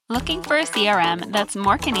Looking for a CRM that's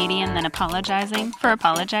more Canadian than apologizing for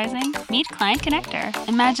apologizing? Meet Client Connector.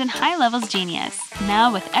 Imagine high levels genius,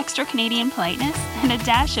 now with extra Canadian politeness and a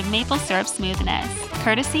dash of maple syrup smoothness.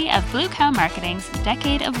 Courtesy of Blue Cow Marketing's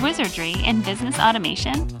decade of wizardry in business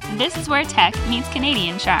automation, this is where tech meets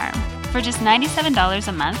Canadian charm. For just $97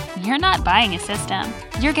 a month, you're not buying a system.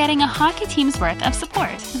 You're getting a hockey team's worth of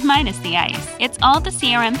support, minus the ice. It's all the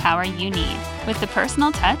CRM power you need, with the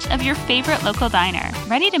personal touch of your favorite local diner.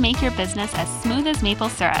 Ready to make your business as smooth as maple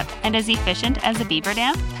syrup and as efficient as a beaver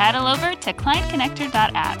dam? Paddle over to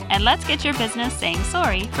clientconnector.app and let's get your business saying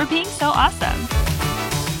sorry for being so awesome.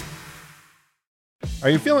 Are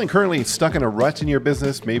you feeling currently stuck in a rut in your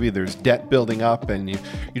business? Maybe there's debt building up and you're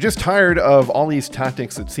just tired of all these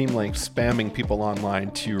tactics that seem like spamming people online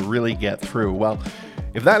to really get through. Well,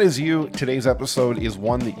 if that is you, today's episode is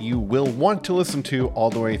one that you will want to listen to all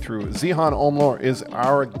the way through. Jeanne Omlor is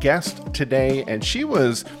our guest today, and she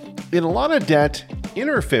was in a lot of debt in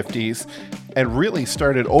her 50s and really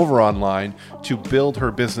started over online to build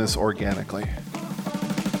her business organically.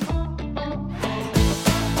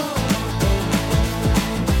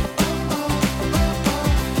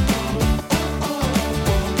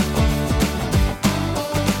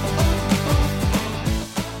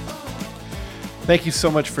 Thank you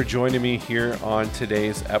so much for joining me here on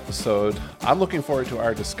today's episode. I'm looking forward to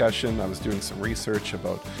our discussion. I was doing some research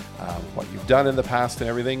about what you've done in the past and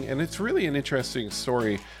everything, and it's really an interesting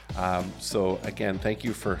story. So again, thank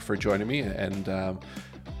you for joining me and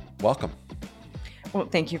welcome. Well,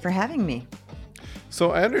 thank you for having me.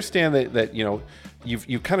 So I understand that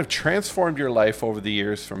you've kind of transformed your life over the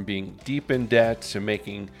years from being deep in debt to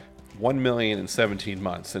making $1 million in 17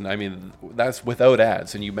 months. And I mean, that's without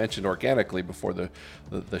ads. And you mentioned organically before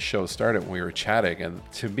the show started when we were chatting. And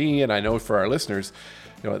to me, and I know for our listeners,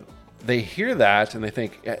 they hear that and they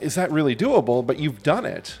think, is that really doable? But you've done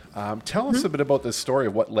it. Tell us a bit about this story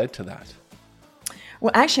of what led to that.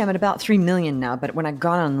 Well, actually, I'm at about 3 million now. But when I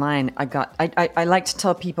got online, I like to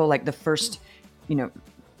tell people like the first,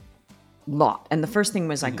 lot. And the first thing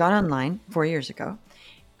was I got online 4 years ago.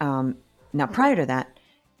 Now, prior to that,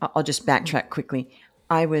 I'll just backtrack quickly.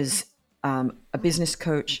 I was a business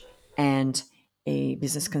coach and a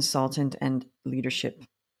business consultant and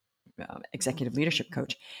executive leadership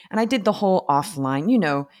coach. And I did the whole offline,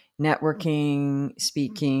 networking,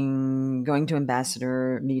 speaking, going to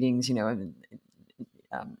ambassador meetings,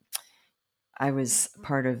 I was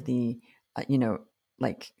part of the,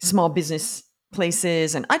 like small business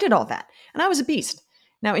places, and I did all that. And I was a beast.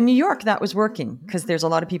 Now, in New York, that was working because there's a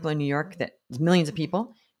lot of people in New York, millions of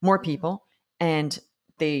people, more people, and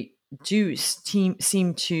they do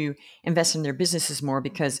seem to invest in their businesses more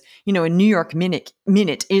because, a New York minute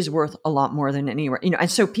is worth a lot more than anywhere, and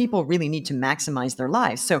so people really need to maximize their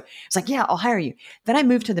lives. So it's like, yeah, I'll hire you. Then I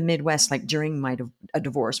moved to the Midwest, like during a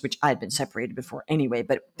divorce, which I had been separated before anyway,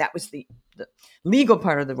 but that was the legal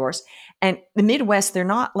part of the divorce. And the Midwest, they're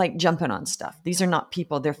not like jumping on stuff. These are not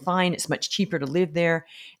people. They're fine. It's much cheaper to live there.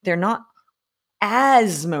 They're not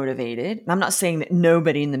as motivated. I'm not saying that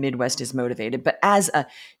nobody in the Midwest is motivated, but as a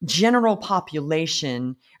general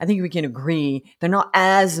population, I think we can agree they're not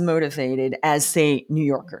as motivated as, say, New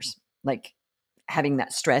Yorkers, like having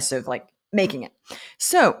that stress of like making it.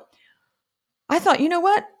 So I thought, you know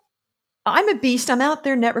what? I'm a beast. I'm out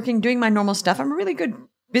there networking, doing my normal stuff. I'm a really good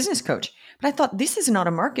business coach. But I thought this is not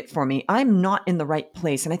a market for me. I'm not in the right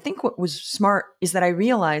place. And I think what was smart is that I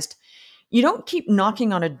realized you don't keep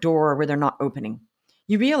knocking on a door where they're not opening.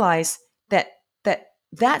 You realize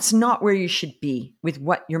that's not where you should be with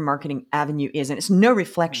what your marketing avenue is. And it's no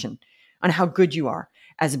reflection on how good you are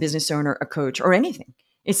as a business owner, a coach, or anything.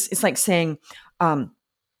 It's like saying you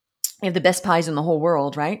have the best pies in the whole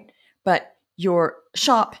world, right? But your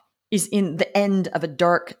shop is in the end of a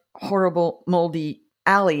dark, horrible, moldy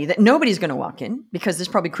alley that nobody's going to walk in because there's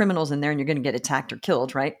probably criminals in there and you're going to get attacked or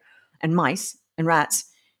killed, right? And mice and rats.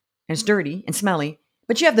 And it's dirty and smelly,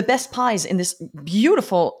 but you have the best pies in this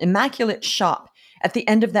beautiful, immaculate shop at the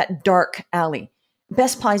end of that dark alley.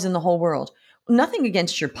 Best pies in the whole world. Nothing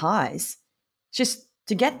against your pies. Just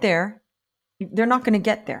to get there, they're not going to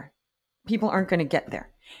get there. People aren't going to get there.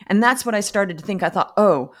 And that's what I started to think. I thought,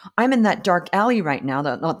 oh, I'm in that dark alley right now.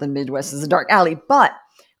 Not the Midwest is a dark alley, but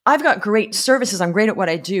I've got great services. I'm great at what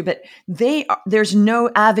I do, but there's no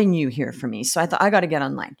avenue here for me. So I thought I got to get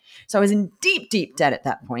online. So I was in deep, deep debt at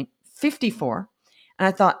that point. 54. And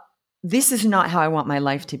I thought, this is not how I want my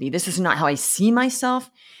life to be. This is not how I see myself.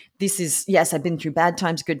 This is, yes, I've been through bad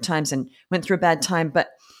times, good times, and went through a bad time, but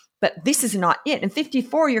this is not it. And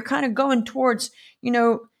 54, you're kind of going towards,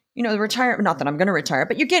 the retirement, not that I'm going to retire,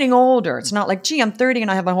 but you're getting older. It's not like, gee, I'm 30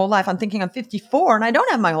 and I have my whole life. I'm thinking I'm 54 and I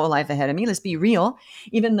don't have my whole life ahead of me. Let's be real.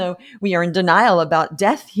 Even though we are in denial about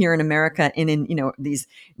death here in America and in, these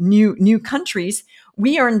new countries,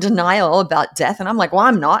 we are in denial about death. And I'm like, well,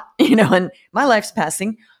 I'm not, and my life's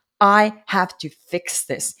passing. I have to fix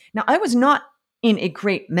this. Now, I was not in a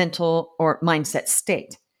great mental or mindset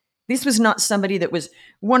state. This was not somebody that was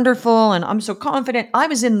wonderful and I'm so confident. I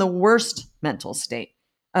was in the worst mental state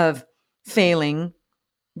of failing,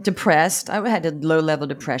 depressed. I had a low-level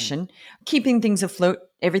depression, keeping things afloat.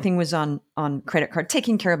 Everything was on credit card,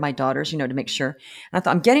 taking care of my daughters, to make sure. And I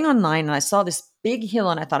thought, I'm getting online and I saw this big hill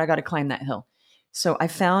and I thought I got to climb that hill. So I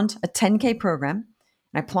found a 10K program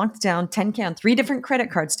and I plonked down 10K on 3 different credit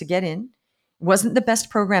cards to get in. It wasn't the best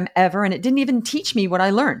program ever. And it didn't even teach me what I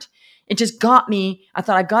learned. It just got me. I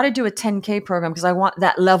thought I got to do a 10K program because I want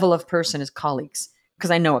that level of person as colleagues. Because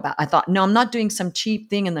I thought, no, I'm not doing some cheap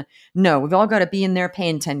thing. No, we've all got to be in there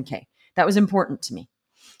paying 10K. That was important to me.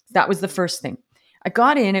 That was the first thing. I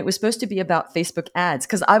got in, it was supposed to be about Facebook ads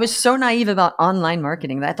because I was so naive about online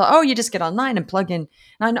marketing that I thought, oh, you just get online and plug in.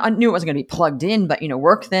 And I knew it wasn't going to be plugged in, but,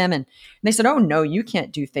 work them. And they said, oh, no, you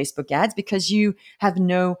can't do Facebook ads because you have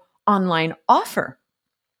no online offer.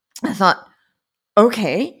 I thought,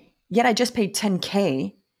 okay, yet I just paid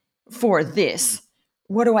 10K for this.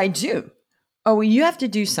 What do I do? Oh, well, you have to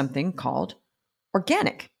do something called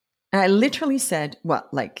organic. And I literally said,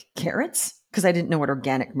 what, like carrots? Because I didn't know what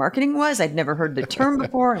organic marketing was. I'd never heard the term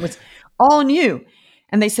before. It was all new.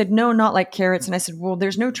 And they said, no, not like carrots. And I said, well,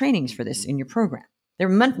 there's no trainings for this in your program. There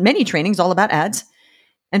are many trainings all about ads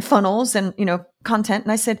and funnels and, content.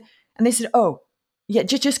 And they said, oh, yeah,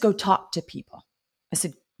 just go talk to people. I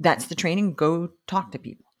said, that's the training. Go talk to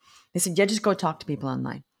people. They said, yeah, just go talk to people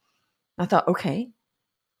online. I thought, okay.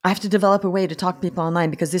 I have to develop a way to talk to people online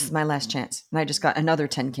because this is my last chance. And I just got another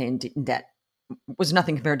 10K in debt. It was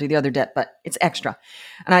nothing compared to the other debt, but it's extra.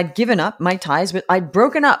 And I'd given up my ties I'd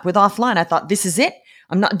broken up with offline. I thought, this is it.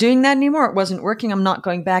 I'm not doing that anymore. It wasn't working. I'm not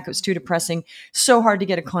going back. It was too depressing. So hard to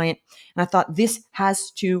get a client. And I thought, this has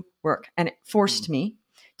to work. And it forced me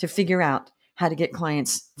to figure out how to get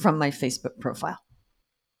clients from my Facebook profile.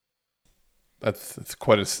 That's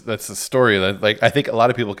that's a story that I think a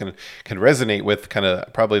lot of people can resonate with, kind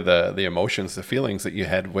of probably the emotions, the feelings that you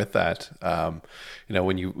had with that.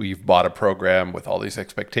 When you've bought a program with all these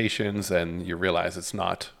expectations and you realize it's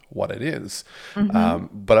not what it is.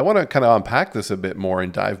 Mm-hmm. But I want to kind of unpack this a bit more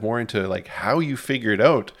and dive more into how you figured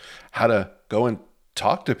out how to go and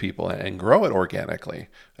talk to people and grow it organically.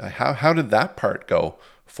 How did that part go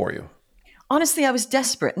for you? Honestly, I was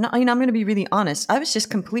desperate. No, I'm going to be really honest. I was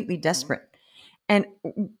just completely desperate. And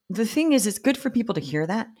the thing is, it's good for people to hear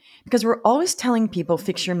that because we're always telling people,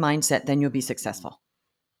 fix your mindset, then you'll be successful.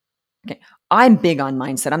 Okay. I'm big on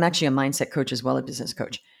mindset. I'm actually a mindset coach as well, a business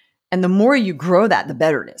coach. And the more you grow that, the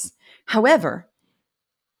better it is. However,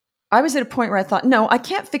 I was at a point where I thought, no, I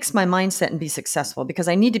can't fix my mindset and be successful because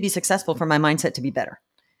I need to be successful for my mindset to be better.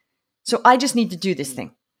 So I just need to do this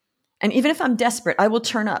thing. And even if I'm desperate, I will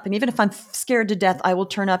turn up. And even if I'm scared to death, I will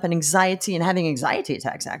turn up and having anxiety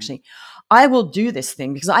attacks, actually. I will do this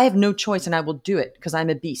thing because I have no choice and I will do it because I'm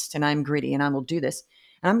a beast and I'm gritty and I will do this.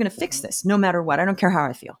 And I'm going to fix this no matter what. I don't care how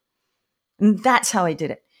I feel. And that's how I did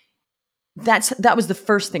it. That was the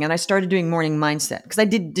first thing. And I started doing morning mindset because I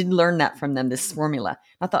did learn that from them, this formula.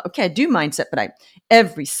 I thought, okay, I do mindset, but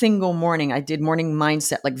every single morning I did morning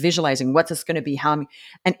mindset, like visualizing what's this going to be,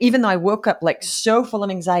 and even though I woke up so full of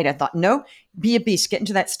anxiety, I thought, no, be a beast, get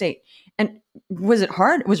into that state. And was it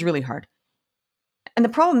hard? It was really hard. And the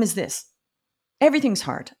problem is this, everything's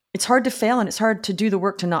hard. It's hard to fail and it's hard to do the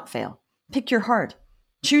work to not fail. Pick your hard,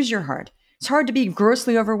 choose your hard. It's hard to be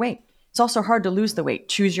grossly overweight. It's also hard to lose the weight.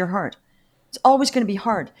 Choose your hard. It's always going to be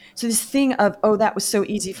hard. So this thing of, oh, that was so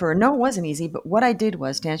easy for her. No, it wasn't easy. But what I did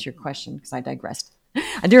was, to answer your question, because I digressed.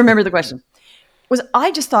 I do remember the question, was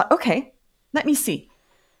I just thought, okay, let me see.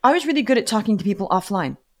 I was really good at talking to people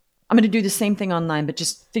offline. I'm going to do the same thing online, but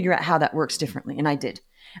just figure out how that works differently. And I did.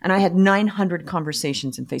 And I had 900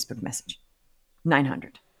 conversations in Facebook Message.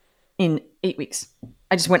 900 in 8 weeks.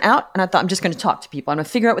 I just went out and I thought, I'm just going to talk to people. I'm going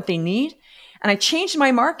to figure out what they need. And I changed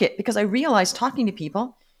my market because I realized talking to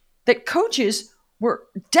people that coaches were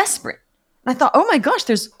desperate. And I thought, oh my gosh,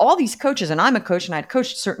 there's all these coaches. And I'm a coach and I'd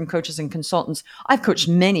coached certain coaches and consultants. I've coached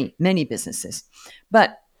many, many businesses.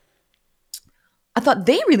 But I thought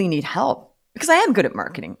they really need help because I am good at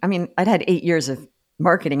marketing. I mean, I'd had 8 years of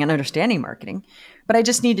marketing and understanding marketing, but I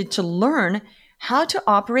just needed to learn how to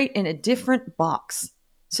operate in a different box.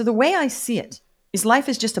 So the way I see it is life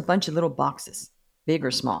is just a bunch of little boxes, big or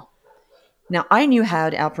small. Now, I knew how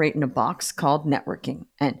to operate in a box called networking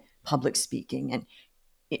and public speaking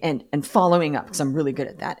and following up, because I'm really good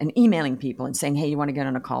at that, and emailing people and saying, hey, you want to get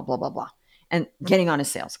on a call, blah, blah, blah, and getting on a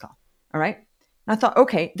sales call. All right. And I thought,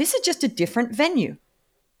 okay, this is just a different venue.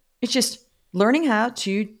 It's just learning how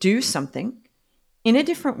to do something in a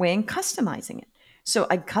different way and customizing it. So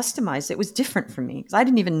I customized it. It was different for me because I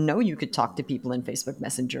didn't even know you could talk to people in Facebook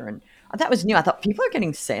Messenger. And that was new. I thought people are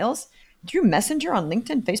getting sales through Messenger on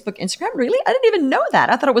LinkedIn, Facebook, Instagram. Really? I didn't even know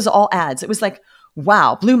that. I thought it was all ads. It was like,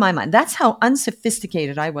 wow, blew my mind. That's how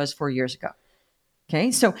unsophisticated I was 4 years ago.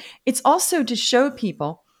 Okay. So it's also to show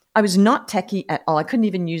people I was not techie at all. I couldn't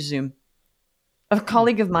even use Zoom. A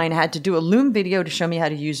colleague of mine had to do a Loom video to show me how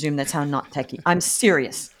to use Zoom. That's how not techie. I'm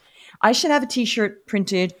serious. I should have a t-shirt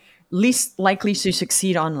printed, least likely to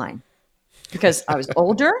succeed online, because I was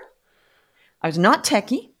older. I was not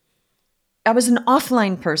techie. I was an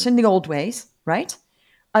offline person, the old ways, right?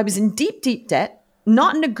 I was in deep, deep debt,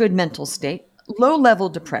 not in a good mental state, low-level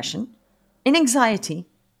depression, and anxiety,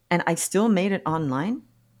 and I still made it online.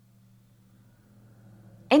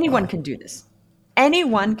 Anyone can do this.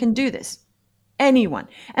 Anyone can do this. Anyone.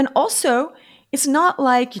 And also, it's not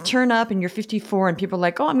like you turn up and you're 54 and people are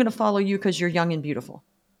like, oh, I'm going to follow you because you're young and beautiful,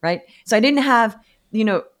 right? So I didn't have,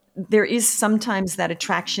 there is sometimes that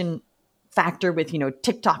attraction factor with,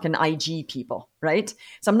 TikTok and IG people, right?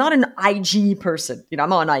 So I'm not an IG person.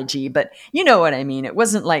 I'm on IG, but you know what I mean? It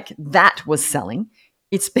wasn't like that was selling.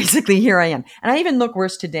 It's basically, here I am. And I even look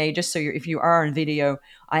worse today, just so if you are on video,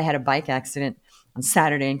 I had a bike accident on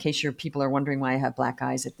Saturday, in case your people are wondering why I have black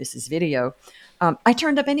eyes if this is video. I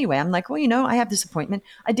turned up anyway. I'm like, well, I have this appointment.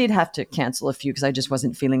 I did have to cancel a few because I just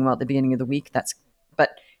wasn't feeling well at the beginning of the week. But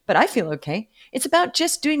I feel okay. It's about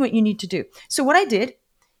just doing what you need to do. So what I did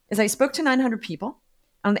is I spoke to 900 people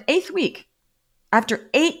on the 8th week, after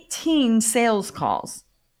 18 sales calls,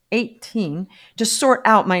 18, to sort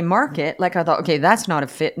out my market. Like I thought, okay, that's not a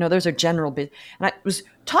fit. No, those are general business. And I was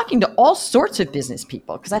talking to all sorts of business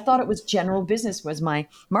people because I thought it was general business was my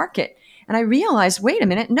market. And I realized, wait a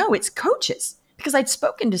minute, no, it's coaches, because I'd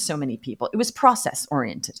spoken to so many people. It was process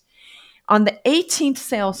oriented. On the 18th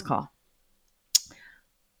sales call,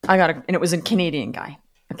 and it was a Canadian guy.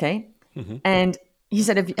 Okay. Mm-hmm. And he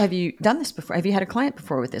said, have you done this before? Have you had a client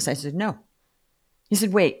before with this? I said, no. He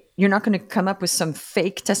said, wait, you're not going to come up with some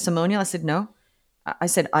fake testimonial? I said, no. I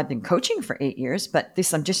said, I've been coaching for 8 years, but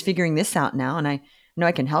I'm just figuring this out now. And I know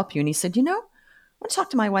I can help you. And he said, I want to talk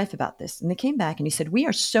to my wife about this. And they came back and he said, we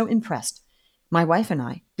are so impressed, my wife and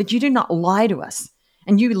I, that you did not lie to us.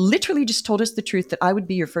 And you literally just told us the truth that I would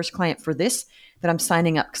be your first client for this, that I'm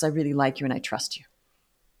signing up because I really like you and I trust you.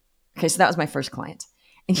 Okay, so that was my first client.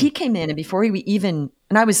 And he came in, and before and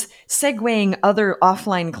I was segueing other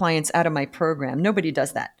offline clients out of my program. Nobody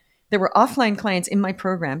does that. There were offline clients in my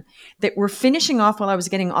program that were finishing off while I was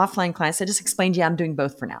getting offline clients. I just explained, I'm doing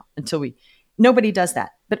both for now nobody does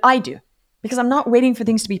that, but I do, because I'm not waiting for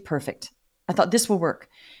things to be perfect. I thought this will work.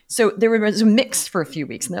 So there was a mix for a few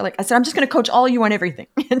weeks, and I said, I'm just going to coach all you on everything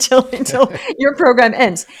until your program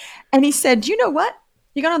ends. And he said, you know what?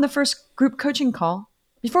 You got on the first group coaching call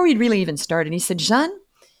before we'd really even started. He said, Jeanne,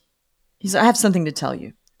 he said, I have something to tell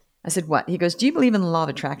you. I said, what? He goes, do you believe in the law of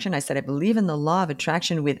attraction? I said, I believe in the law of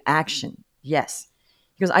attraction with action. Yes.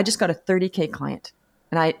 He goes, I just got a 30K client.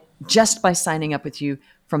 And just by signing up with you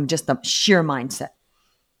from just the sheer mindset,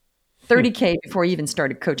 30K before I even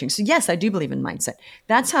started coaching. So yes, I do believe in mindset.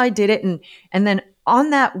 That's how I did it. And then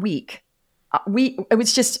on that week, it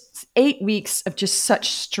was just 8 weeks of just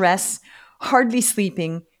such stress, hardly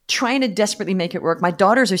sleeping, trying to desperately make it work. My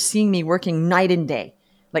daughters are seeing me working night and day.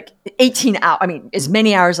 Like 18 hours, as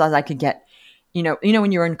many hours as I could get. You know,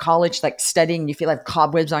 when you're in college, like studying, you feel like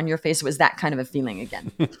cobwebs on your face. It was that kind of a feeling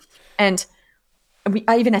again. And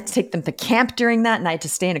I even had to take them to camp during that. And I had to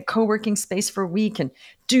stay in a co-working space for a week and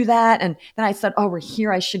do that. And then I thought, we're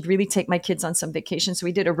here. I should really take my kids on some vacation. So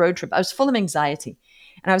we did a road trip. I was full of anxiety.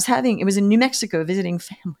 And it was in New Mexico visiting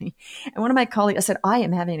family. And one of my colleagues, I said, I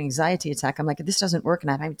am having an anxiety attack. I'm like, if this doesn't work and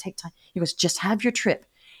I have to take time. He goes, just have your trip.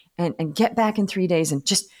 And get back in 3 days and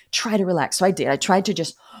just try to relax. So I did. I tried to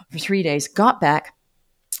just for 3 days, got back,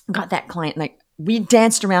 got that client. And we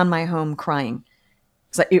danced around my home crying.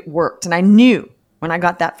 So it worked. And I knew when I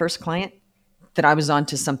got that first client that I was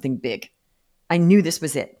onto something big. I knew this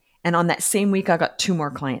was it. And on that same week, I got 2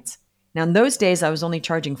 more clients. Now in those days, I was only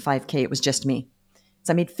charging $5K. It was just me.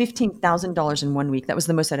 So I made $15,000 in 1 week. That was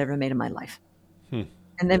the most I'd ever made in my life.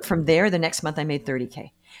 And then from there, the next month I made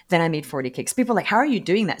 30K. Then I made 40K. Because people are like, how are you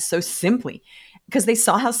doing that so simply? Because they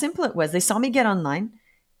saw how simple it was. They saw me get online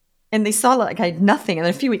and they saw like I had nothing. And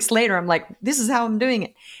then a few weeks later, I'm like, this is how I'm doing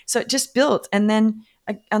it. So it just built. And then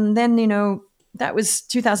And then, that was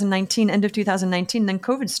 2019, end of 2019. Then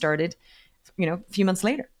COVID started, a few months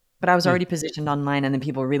later. But I was already positioned online, and then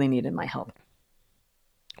people really needed my help.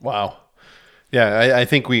 Wow. Yeah, I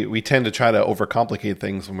think we tend to try to overcomplicate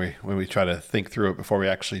things when we try to think through it before we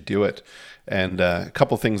actually do it. And a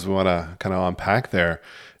couple of things we want to kind of unpack there.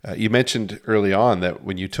 You mentioned early on that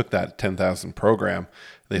when you took that 10,000 program,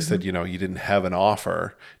 they said, you didn't have an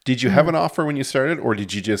offer. Did you have an offer when you started, or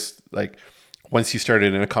did you just once you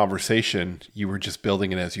started in a conversation, you were just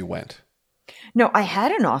building it as you went? No, I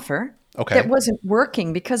had an offer that wasn't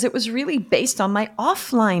working because it was really based on my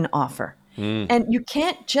offline offer. And you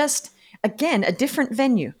can't just, again, a different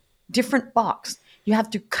venue, different box. You have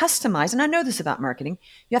to customize, and I know this about marketing,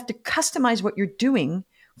 you have to customize what you're doing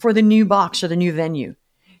for the new box or the new venue.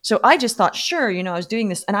 So I just thought, sure, I was doing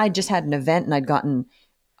this, and I just had an event, and I'd gotten,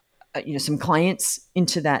 some clients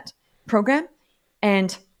into that program.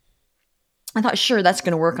 And I thought, sure, that's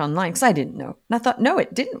going to work online, because I didn't know. And I thought, no,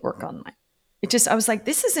 it didn't work online. I was like,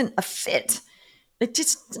 this isn't a fit. It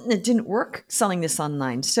didn't work selling this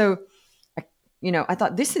online. So, I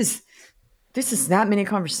thought this is that many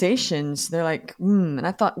conversations. They're like, and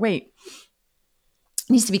I thought, wait, it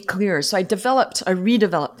needs to be clearer. So I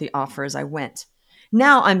redeveloped the offer as I went.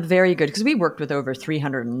 Now I'm very good because we worked with over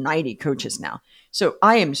 390 coaches now. So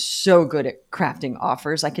I am so good at crafting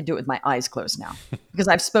offers. I could do it with my eyes closed now because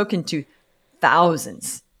I've spoken to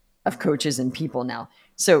thousands of coaches and people now.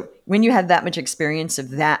 So when you have that much experience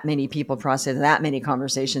of that many people process, that many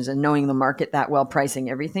conversations, and knowing the market that well,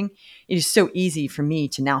 pricing everything, it is so easy for me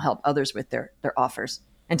to now help others with their offers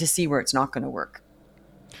and to see where it's not going to work.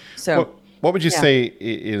 So what would you say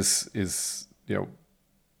is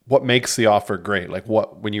what makes the offer great? Like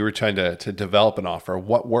when you were trying to develop an offer,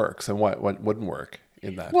 what works and what wouldn't work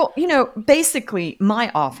in that? Well, basically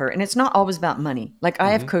my offer, and it's not always about money. Like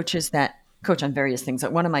I have coaches that coach on various things.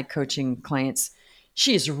 Like one of my coaching clients,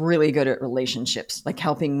 she is really good at relationships, like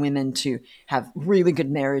helping women to have really good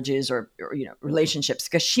marriages or relationships,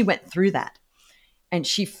 because she went through that and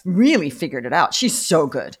she really figured it out. She's so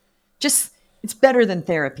good. Just, it's better than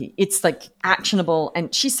therapy. It's like actionable.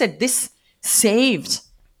 And she said, this saved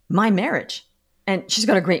my marriage, and she's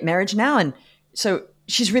got a great marriage now. And so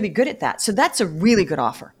she's really good at that. So that's a really good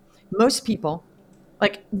offer. Most people,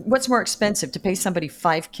 like, what's more expensive, to pay somebody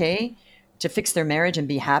 $5,000 to fix their marriage and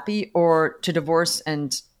be happy, or to divorce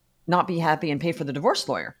and not be happy and pay for the divorce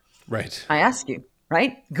lawyer? Right. I ask you,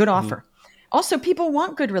 right? Good offer. Also, people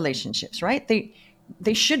want good relationships, right?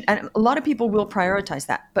 They should, and a lot of people will prioritize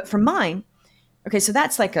that. But for mine, okay, so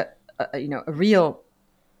that's like a real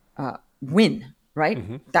win,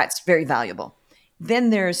 right? That's very valuable. Then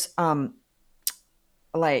there's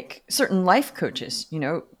like certain life coaches,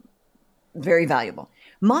 very valuable.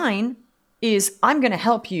 Mine is, I'm going to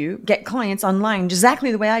help you get clients online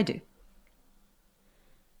exactly the way I do.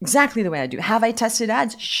 Exactly the way I do. Have I tested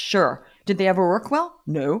ads? Sure. Did they ever work well?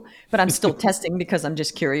 No, but I'm still testing because I'm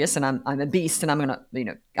just curious, and I'm a beast, and I'm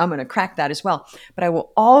going to crack that as well. But I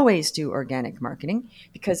will always do organic marketing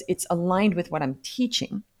because it's aligned with what I'm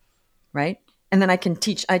teaching, right? And then I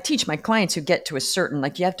teach my clients who get to a certain,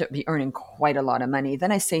 like, you have to be earning quite a lot of money.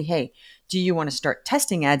 Then I say, hey, do you want to start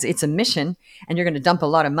testing ads? It's a mission, and you're going to dump a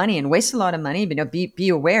lot of money and waste a lot of money. But be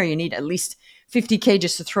aware you need at least $50,000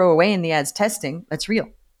 just to throw away in the ads testing. That's real.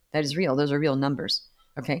 That is real. Those are real numbers.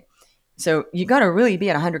 Okay. So you got to really be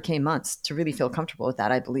at 100K months to really feel comfortable with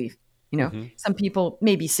that, I believe. Some people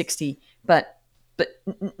maybe 60, but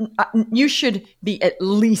you should be at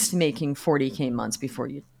least making 40K months before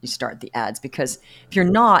you start the ads, because if you're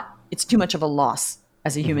not, it's too much of a loss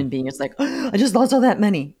as a human being. It's like, oh, I just lost all that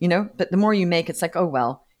money, but the more you make, it's like, oh,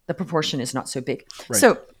 well, the proportion is not so big.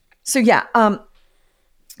 Right. So yeah,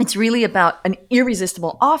 it's really about an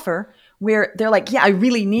irresistible offer where they're like, yeah, I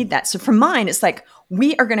really need that. So for mine, it's like,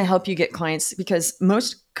 we are going to help you get clients, because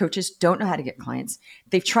most coaches don't know how to get clients.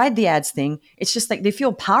 They've tried the ads thing. It's just like they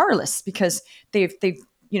feel powerless because they've the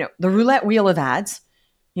roulette wheel of ads,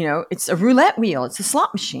 it's a roulette wheel. It's a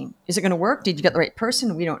slot machine. Is it going to work? Did you get the right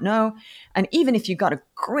person? We don't know. And even if you got a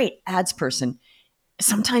great ads person,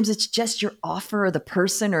 sometimes it's just your offer or the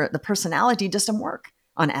person or the personality doesn't work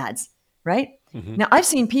on ads, right? Now, I've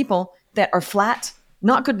seen people that are flat,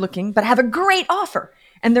 not good looking, but have a great offer.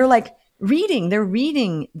 And they're like, they're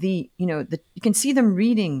reading you can see them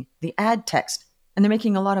reading the ad text, and they're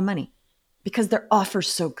making a lot of money because their offer's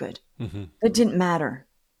so good. It didn't matter.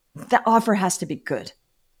 The offer has to be good.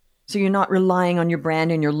 So you're not relying on your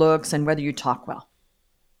brand and your looks and whether you talk well,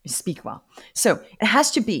 you speak well. So it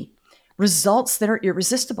has to be results that are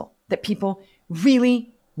irresistible, that people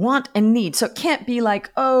really want and need. So it can't be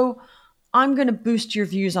like, oh, I'm going to boost your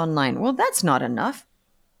views online. Well, that's not enough.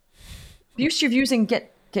 boost your views and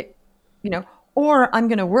get, or I'm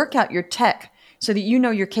going to work out your tech so that you know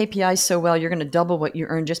your KPIs so well, you're going to double what you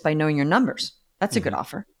earn just by knowing your numbers. That's a good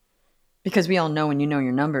offer, because we all know when you know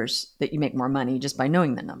your numbers that you make more money just by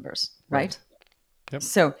knowing the numbers, right? Yep.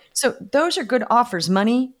 So those are good offers.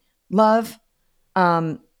 Money, love.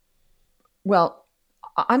 Well,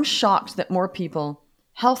 I'm shocked that more people,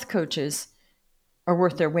 health coaches, are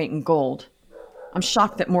worth their weight in gold. I'm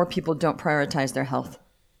shocked that more people don't prioritize their health,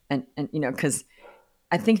 and because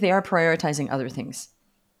I think they are prioritizing other things.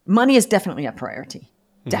 Money is definitely a priority,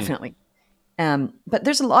 definitely. But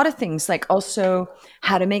there's a lot of things, like also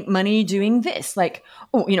how to make money doing this. Like,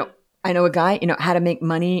 I know a guy, how to make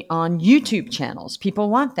money on YouTube channels. People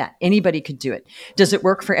want that. Anybody could do it. Does it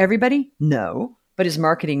work for everybody? No. But his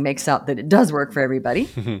marketing makes out that it does work for everybody.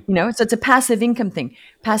 So it's a passive income thing.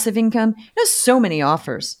 Passive income, there's so many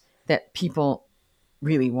offers that people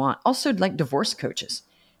really want. Also, like divorce coaches.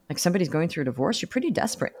 Like somebody's going through a divorce, you're pretty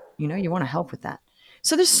desperate. You want to help with that.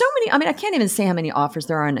 So there's so many, I can't even say how many offers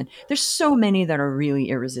there are. And there's so many that are really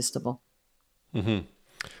irresistible.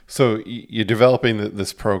 So you're developing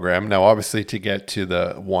this program now. Obviously, to get to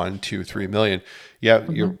the 1, 2, 3 million,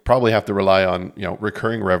 you probably have to rely on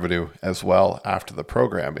recurring revenue as well after the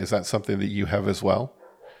program. Is that something that you have as well?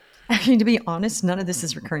 Actually, to be honest, none of this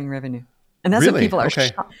is recurring revenue, and that's Really? what people are.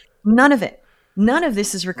 Okay. None of it. None of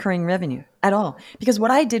this is recurring revenue at all. Because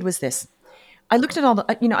what I did was this: I looked at all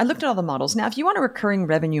the models. Now, if you want a recurring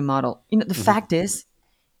revenue model, the fact is,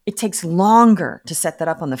 it takes longer to set that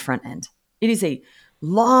up on the front end. It is a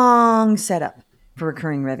long setup for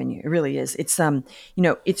recurring revenue. It really is. It's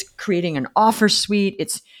it's creating an offer suite.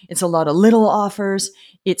 It's a lot of little offers.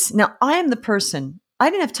 Now I am the person, I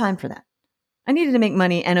didn't have time for that. I needed to make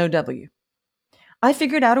money NOW. I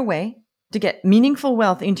figured out a way to get meaningful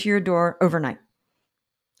wealth into your door overnight.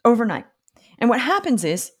 And what happens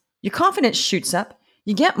is your confidence shoots up,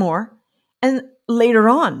 you get more, and later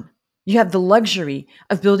on, you have the luxury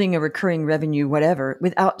of building a recurring revenue, whatever,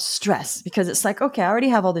 without stress, because it's like, okay, I already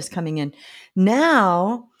have all this coming in.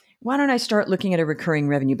 Now, why don't I start looking at a recurring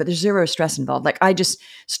revenue? But there's zero stress involved. Like I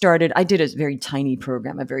did a very tiny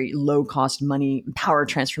program, a very low cost money power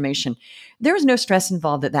transformation. There was no stress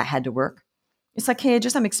involved that had to work. It's like, hey,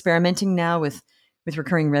 I'm experimenting now with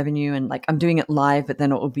recurring revenue, and like I'm doing it live, but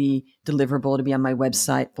then it will be deliverable to be on my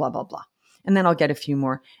website, blah, blah, blah. And then I'll get a few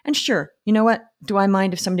more. And sure, you know what? Do I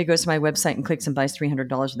mind if somebody goes to my website and clicks and buys $300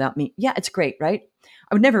 without me? Yeah, it's great, right?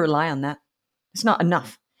 I would never rely on that. It's not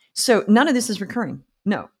enough. So none of this is recurring.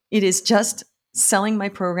 No, it is just selling my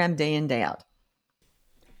program day in, day out.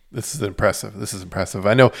 This is impressive.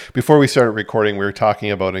 I know before we started recording, we were talking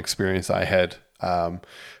about an experience I had,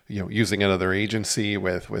 using another agency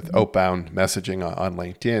with outbound messaging on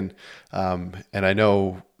LinkedIn. And I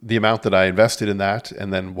know the amount that I invested in that,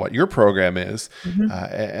 and then what your program is,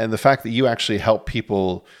 and the fact that you actually help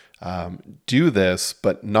people do this,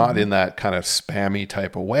 but not in that kind of spammy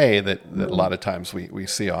type of way that a lot of times we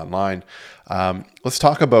see online. Let's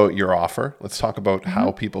talk about your offer. Let's talk about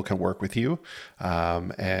how people can work with you,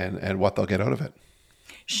 and what they'll get out of it.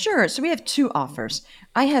 Sure. So we have two offers.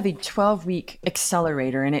 I have a 12-week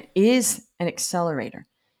accelerator, and it is an accelerator.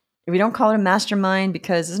 We don't call it a mastermind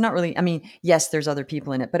because it's not really, yes, there's other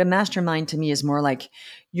people in it, but a mastermind to me is more like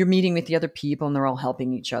you're meeting with the other people and they're all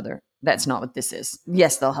helping each other. That's not what this is.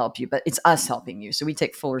 Yes, they'll help you, but it's us helping you. So we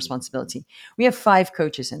take full responsibility. We have 5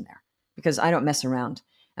 coaches in there because I don't mess around.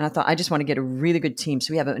 And I thought, I just want to get a really good team.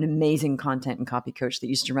 So we have an amazing content and copy coach that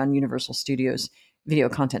used to run Universal Studios video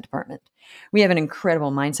content department. We have an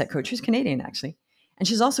incredible mindset coach who's Canadian, actually. And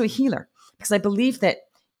she's also a healer, because I believe that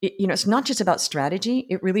it's not just about strategy.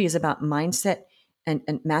 It really is about mindset and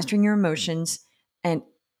mastering your emotions and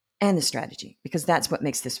the strategy, because that's what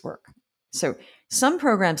makes this work. So some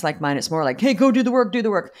programs like mine, it's more like, hey, go do the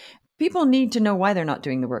work. People need to know why they're not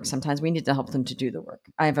doing the work. Sometimes we need to help them to do the work.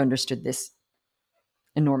 I've understood this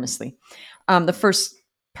enormously. The first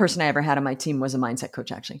person I ever had on my team was a mindset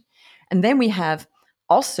coach, actually. And then we have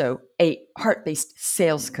also a heart-based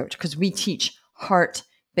sales coach, because we teach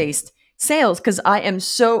heart-based sales, because I am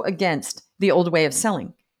so against the old way of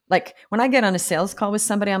selling. Like when I get on a sales call with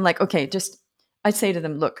somebody, I'm like, okay, I say to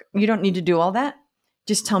them, look, you don't need to do all that.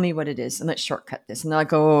 Just tell me what it is and let's shortcut this. And they're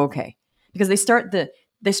like, oh, okay. Because they start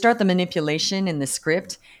the manipulation in the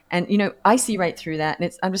script. And, I see right through that.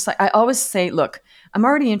 And I'm just like, I always say, look, I'm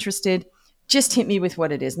already interested. Just hit me with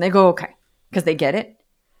what it is. And they go, okay, because they get it.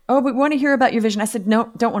 Oh, but we want to hear about your vision. I said,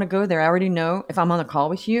 no, don't want to go there. I already know if I'm on a call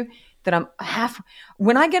with you that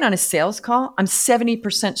when I get on a sales call, I'm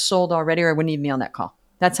 70% sold already, or I wouldn't even be on that call.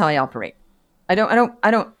 That's how I operate. I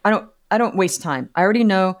don't waste time. I already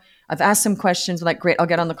know I've asked some questions. Like, great, I'll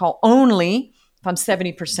get on the call only if I'm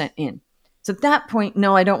 70% in. So at that point,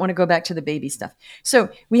 no, I don't want to go back to the baby stuff. So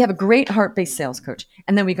we have a great heart-based sales coach.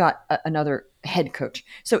 And then we got another head coach.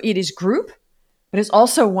 So it is group, but it's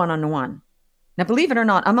also one-on-one. Now, believe it or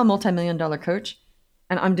not, I'm a multi-million-dollar coach,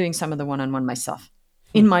 and I'm doing some of the one-on-one myself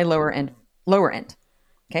in my lower end.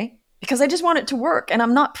 Okay. Because I just want it to work, and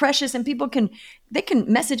I'm not precious, and they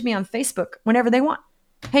can message me on Facebook whenever they want.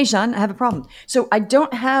 Hey, Jeanne, I have a problem. So I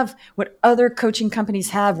don't have what other coaching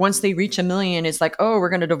companies have. Once they reach 1 million, it's like, oh, we're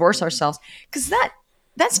going to divorce ourselves. Because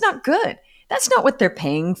that's not good. That's not what they're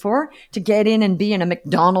paying for, to get in and be in a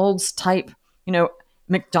McDonald's type,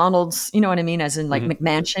 McDonald's, you know what I mean? As in like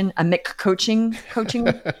McMansion, a Mick coaching,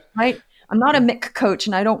 right? I'm not a Mick coach,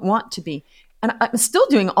 and I don't want to be. And I'm still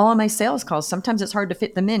doing all my sales calls. Sometimes it's hard to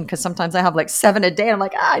fit them in because sometimes I have like 7 a day. I'm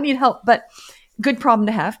like, I need help, but good problem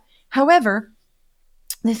to have. However,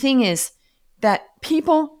 the thing is that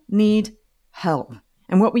people need help,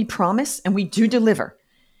 and what we promise and we do deliver.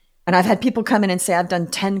 And I've had people come in and say, I've done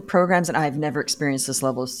 10 programs and I've never experienced this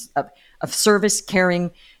level of service,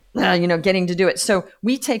 caring, getting to do it. So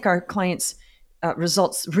we take our clients'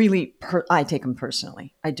 results really, I take them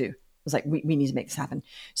personally. I do. It's like, we need to make this happen.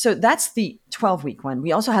 So that's the 12-week one.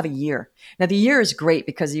 We also have a year. Now, the year is great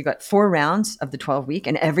because you got 4 rounds of the 12-week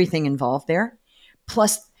and everything involved there.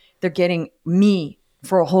 Plus, they're getting me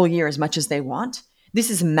for a whole year as much as they want. This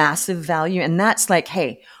is massive value. And that's like,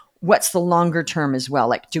 hey, what's the longer term as well?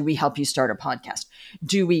 Like, do we help you start a podcast?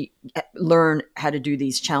 Do we learn how to do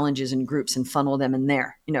these challenges in groups and funnel them in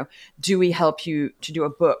there? Do we help you to do a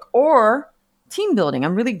book or team building?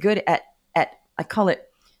 I'm really good at I call it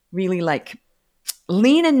really like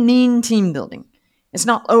lean and mean team building. It's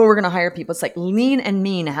not, oh, we're going to hire people. It's like lean and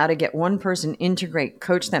mean, how to get one person, integrate,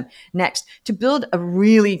 coach them. Next, to build a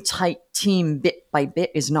really tight team bit by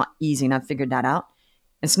bit is not easy. And I've figured that out.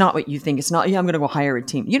 It's not what you think. It's not, I'm going to go hire a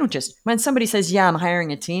team. You don't just, when somebody says, yeah, I'm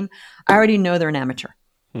hiring a team, I already know they're an amateur.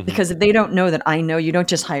 Because if they don't know that I know, you don't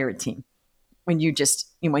just hire a team when you're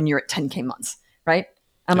at 10K months, right?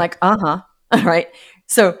 I'm like, all right.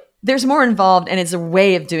 So there's more involved, and it's a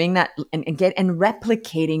way of doing that and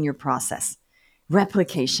replicating your process.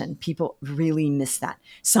 Replication. People really miss that.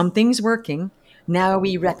 Something's working. Now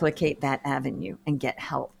we replicate that avenue and get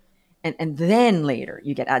help. And then later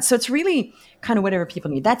you get ads. So it's really kind of whatever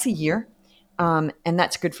people need. That's a year. And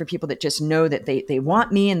that's good for people that just know that they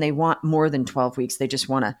want me and they want more than 12 weeks. They just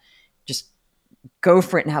want to just go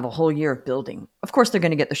for it and have a whole year of building. Of course, they're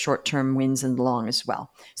going to get the short-term wins and the long as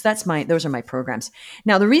well. So those are my programs.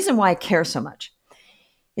 Now, the reason why I care so much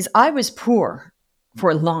is I was poor for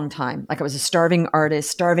a long time. Like, I was a starving artist,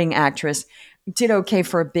 starving actress, did okay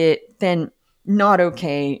for a bit, then not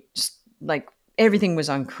okay. Like, everything was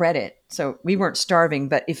on credit. So we weren't starving,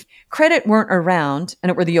 but if credit weren't around and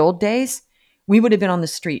it were the old days, we would have been on the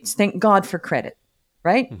streets. Thank God for credit,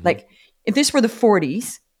 right? Like, if this were the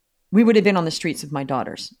 40s, we would have been on the streets with my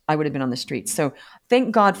daughters. I would have been on the streets. So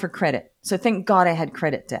thank God for credit. So thank God I had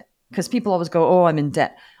credit debt, because people always go, oh, I'm in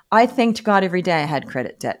debt. I thanked God every day I had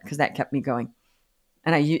credit debt, because that kept me going.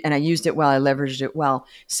 And I used it well. I leveraged it well.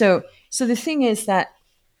 So the thing is that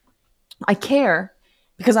I care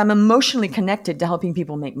because I'm emotionally connected to helping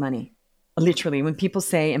people make money. Literally, when people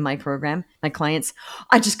say in my program, my clients,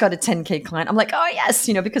 I just got a 10K client. I'm like, oh yes,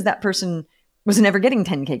 because that person was never getting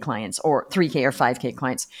 10K clients or 3K or 5K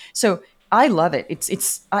clients. So I love it.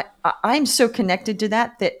 I'm so connected to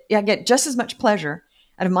that I get just as much pleasure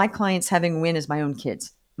out of my clients having a win as my own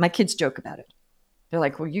kids. My kids joke about it. They're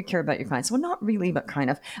like, well, you care about your clients. Well, not really, but kind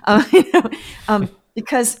of.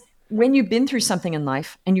 Because when you've been through something in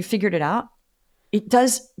life and you figured it out, it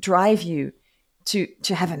does drive you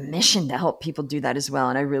to have a mission to help people do that as well.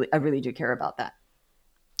 And I really do care about that.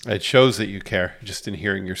 It shows that you care just in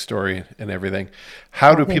hearing your story and everything.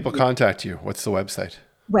 How do people contact you? What's the website?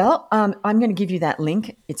 Well, I'm going to give you that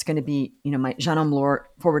link. It's going to be, my Jeanne Omlor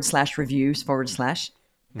 /reviews /.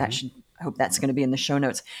 That should, I hope that's going to be in the show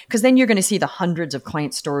notes, because then you're going to see the hundreds of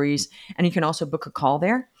client stories, and you can also book a call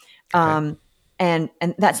there. Okay. And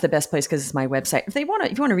that's the best place because it's my website. If you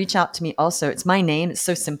want to reach out to me also, it's my name. It's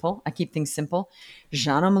so simple. I keep things simple.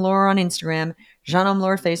 Jeanne Omlor on Instagram, Jeanne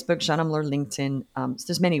Omlor Facebook, Jeanne Omlor LinkedIn. So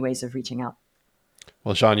there's many ways of reaching out.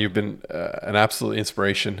 Well, Jeanne, you've been an absolute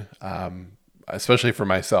inspiration, especially for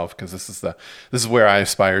myself, because this is where I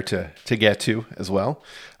aspire to get to as well.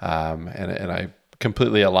 And I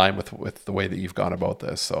completely align with the way that you've gone about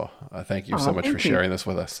this. So thank you so much for sharing this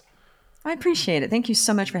with us. I appreciate it. Thank you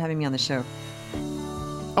so much for having me on the show.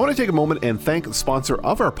 I want to take a moment and thank the sponsor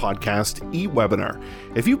of our podcast, eWebinar.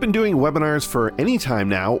 If you've been doing webinars for any time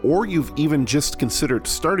now, or you've even just considered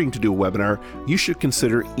starting to do a webinar, you should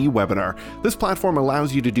consider eWebinar. This platform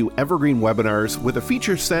allows you to do evergreen webinars with a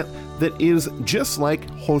feature set that is just like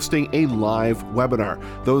hosting a live webinar.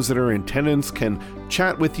 Those that are in attendance can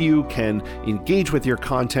chat with you, can engage with your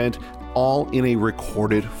content, all in a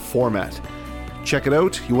recorded format. Check it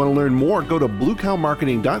out. You want to learn more, go to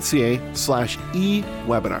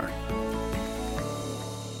bluecowmarketing.ca/ewebinar.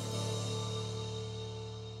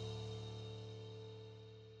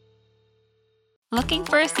 Looking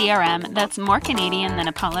for a CRM that's more Canadian than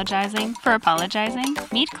apologizing for apologizing?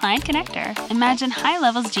 Meet Client Connector. Imagine high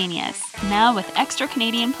levels genius, now with extra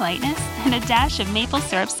Canadian politeness and a dash of maple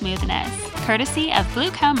syrup smoothness. Courtesy of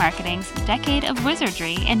Blue Cow Marketing's decade of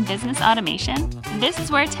wizardry in business automation, this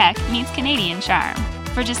is where tech meets Canadian charm.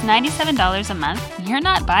 For just $97 a month, you're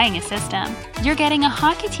not buying a system. You're getting a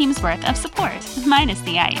hockey team's worth of support, minus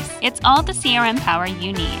the ice. It's all the CRM power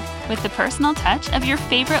you need, with the personal touch of your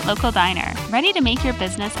favorite local diner, ready to make your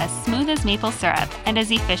business as smooth as maple syrup and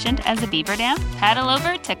as efficient as a beaver dam. Paddle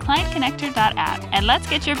over to clientconnector.app and let's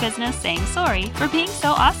get your business saying sorry for being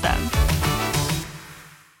so awesome.